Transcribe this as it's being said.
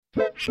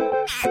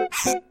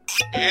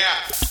Yeah.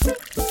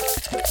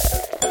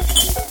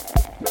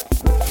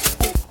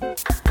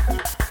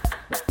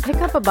 Pick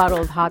up a bottle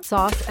of hot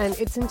sauce, and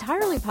it's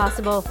entirely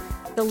possible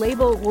the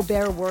label will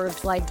bear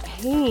words like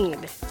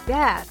pain,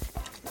 death,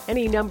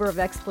 any number of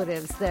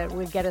expletives that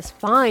would get us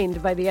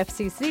fined by the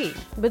FCC.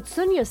 But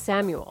Sonia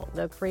Samuel,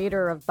 the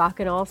creator of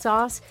Bacchanal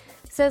sauce,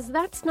 says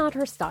that's not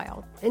her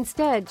style.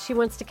 Instead, she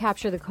wants to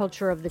capture the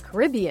culture of the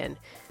Caribbean,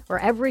 where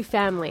every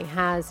family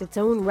has its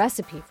own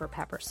recipe for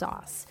pepper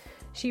sauce.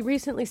 She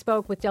recently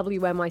spoke with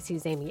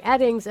WNYC's Amy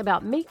Eddings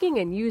about making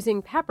and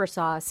using pepper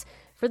sauce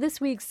for this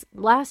week's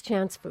Last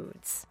Chance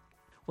Foods.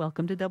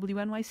 Welcome to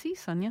WNYC,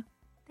 Sonia.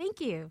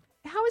 Thank you.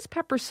 How is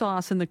pepper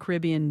sauce in the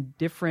Caribbean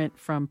different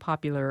from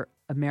popular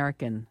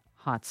American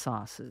hot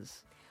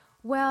sauces?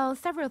 Well,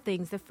 several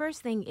things. The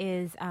first thing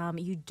is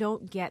you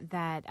don't get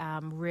that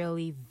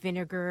really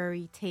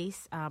vinegary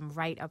taste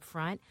right up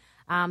front.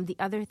 The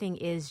other thing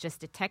is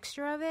just the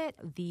texture of it.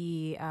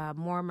 The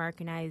more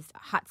Americanized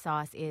hot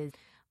sauce is,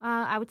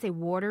 I would say,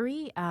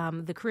 watery.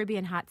 The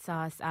Caribbean hot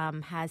sauce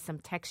has some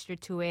texture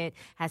to it,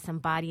 has some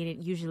body in it.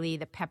 Usually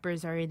the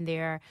peppers are in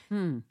there.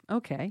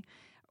 Okay.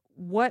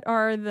 What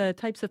are the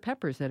types of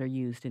peppers that are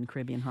used in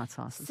Caribbean hot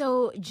sauces?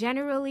 So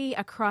generally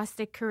across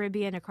the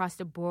Caribbean, across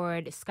the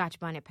board, Scotch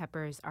bonnet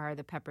peppers are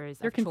the peppers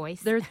of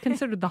choice. They're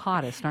considered the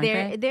hottest, aren't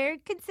they? They're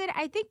considered.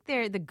 I think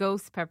they're the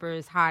ghost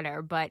peppers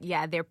hotter, but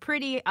yeah, they're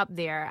pretty up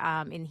there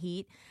in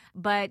heat.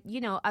 But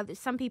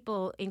some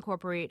people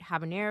incorporate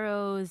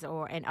habaneros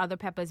and other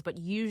peppers, but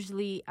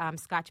usually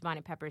Scotch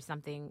bonnet pepper is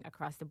something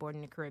across the board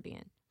in the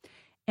Caribbean.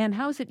 And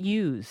how is it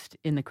used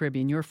in the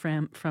Caribbean? You're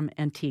from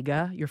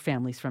Antigua. Your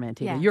family's from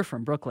Antigua. Yeah. You're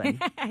from Brooklyn.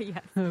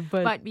 Yes.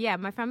 But yeah,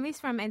 my family's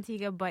from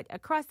Antigua, but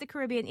across the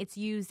Caribbean, it's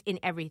used in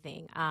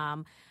everything.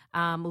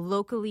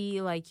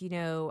 Locally,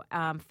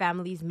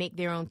 families make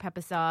their own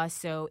pepper sauce.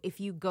 So if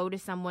you go to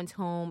someone's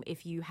home,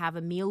 if you have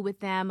a meal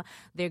with them,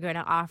 they're going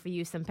to offer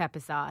you some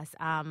pepper sauce.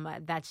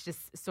 That's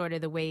just sort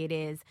of the way it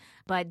is.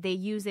 But they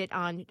use it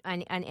on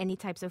any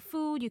types of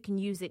food. You can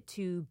use it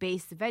to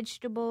baste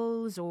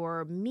vegetables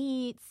or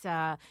meats.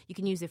 You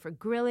can use it for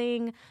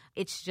grilling.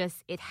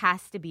 It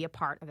has to be a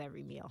part of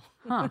every meal.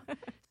 Huh.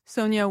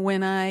 Sonia,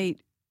 when I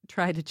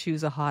try to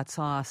choose a hot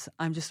sauce,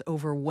 I'm just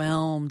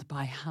overwhelmed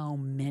by how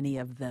many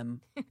of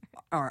them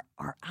are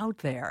out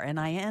there. And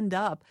I end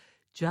up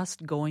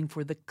just going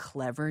for the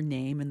clever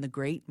name and the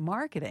great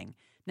marketing.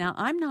 Now,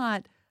 I'm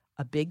not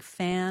a big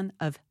fan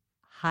of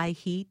high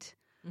heat.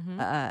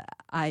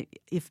 Mm-hmm.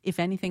 If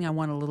anything, I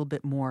want a little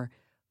bit more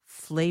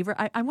flavor.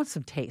 I want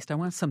some taste. I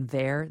want some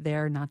there,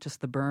 not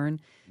just the burn.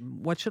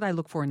 What should I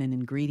look for in an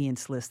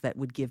ingredients list that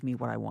would give me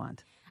what I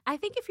want? I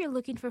think if you're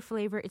looking for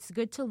flavor, it's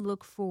good to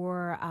look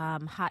for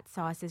hot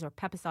sauces or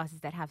pepper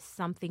sauces that have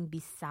something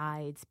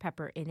besides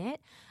pepper in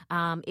it.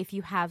 If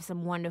you have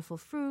some wonderful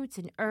fruits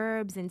and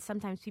herbs, and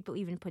sometimes people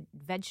even put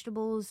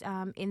vegetables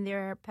in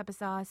their pepper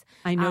sauce.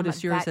 I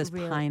notice yours has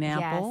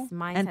pineapple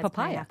and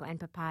papaya. Pineapple and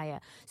papaya.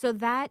 So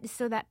that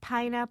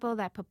pineapple,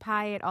 that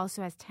papaya, it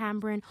also has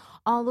tamarind.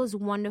 All those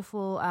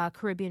wonderful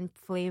Caribbean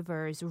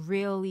flavors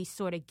really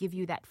sort of give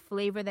you that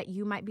flavor that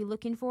you might be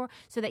looking for,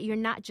 so that you're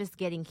not just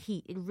getting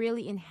heat. It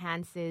really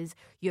enhances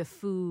your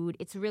food.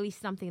 It's really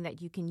something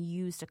that you can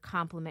use to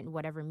complement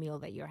whatever meal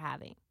that you're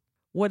having.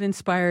 What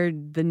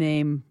inspired the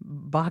name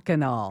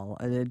Bacchanal?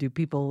 Do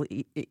people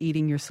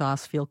eating your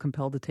sauce feel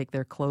compelled to take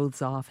their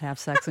clothes off, have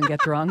sex, and get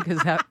drunk?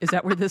 Is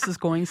that where this is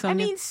going,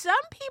 Sonia? I mean, some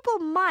people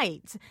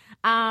might.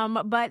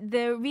 But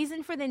the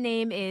reason for the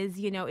name is,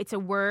 it's a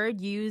word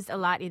used a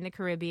lot in the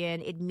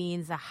Caribbean. It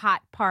means a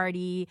hot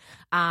party.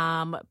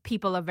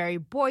 People are very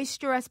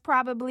boisterous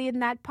probably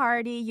in that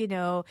party.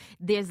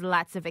 There's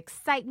lots of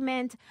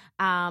excitement.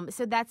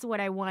 So that's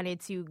what I wanted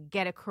to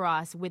get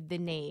across with the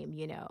name,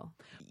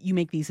 You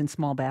make these in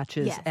small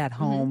batches at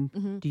home.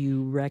 Mm-hmm, mm-hmm. Do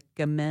you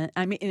recommend?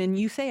 I mean, and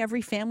you say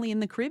every family in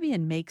the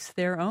Caribbean makes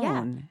their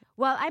own. Yeah.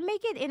 Well, I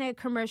make it in a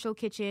commercial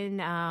kitchen.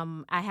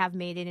 I have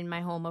made it in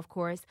my home, of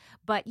course.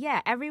 But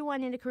yeah,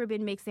 everyone in the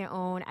Caribbean makes their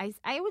own.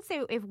 I would say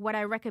what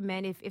I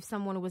recommend if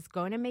someone was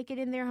going to make it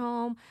in their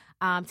home,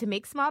 to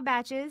make small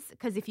batches,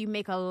 because if you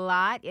make a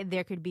lot,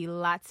 there could be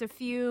lots of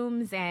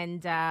fumes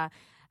and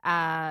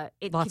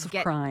lots of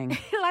crying.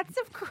 Lots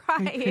of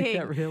crying.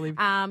 That really...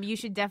 you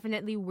should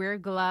definitely wear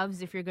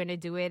gloves if you're going to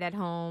do it at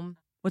home.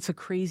 What's the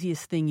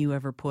craziest thing you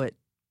ever put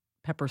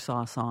pepper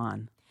sauce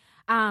on?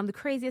 The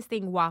craziest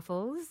thing,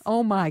 waffles.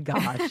 Oh my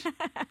gosh.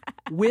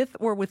 With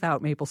or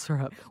without maple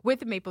syrup?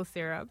 With maple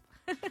syrup.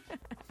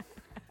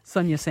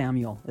 Sonia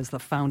Samuel is the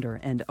founder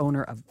and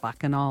owner of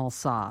Bacchanal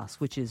Sauce,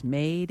 which is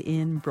made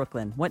in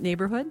Brooklyn. What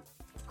neighborhood?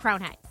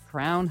 Crown Heights.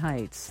 Crown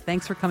Heights.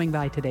 Thanks for coming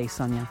by today,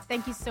 Sonia.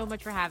 Thank you so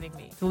much for having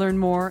me. To learn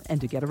more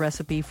and to get a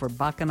recipe for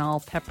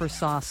Bacchanal pepper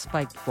sauce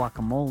spiked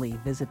guacamole,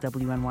 visit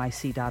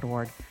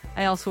WNYC.org.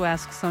 I also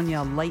ask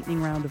Sonia a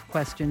lightning round of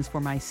questions for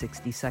my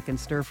 60-second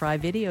stir-fry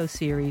video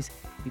series.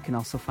 You can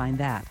also find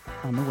that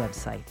on the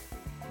website.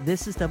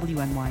 This is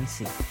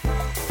WNYC.